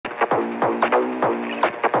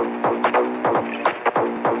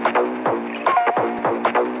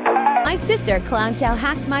sister Clownshell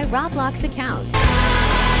hacked my Roblox account.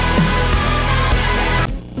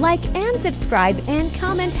 Like and subscribe and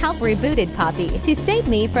comment help Rebooted Poppy to save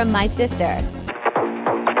me from my sister.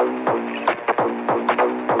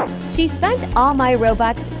 She spent all my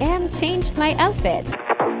Robux and changed my outfit.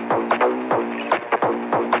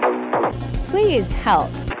 Please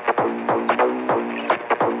help.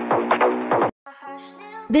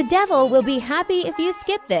 The devil will be happy if you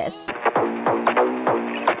skip this.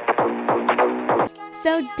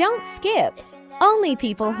 So don't skip. Only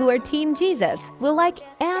people who are Team Jesus will like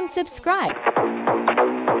and subscribe.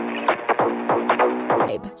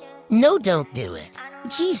 No, don't do it.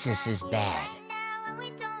 Jesus is bad.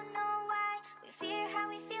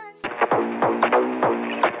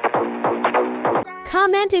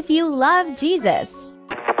 Comment if you love Jesus.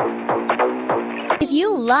 If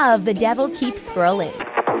you love the devil, keep scrolling.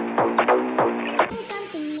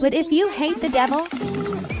 But if you hate the devil,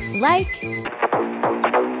 like,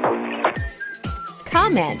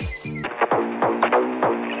 comment,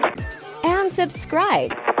 and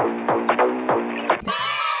subscribe.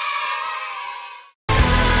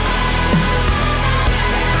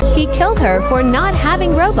 He killed her for not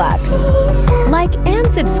having Robux. Like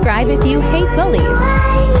and subscribe if you hate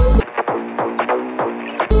bullies.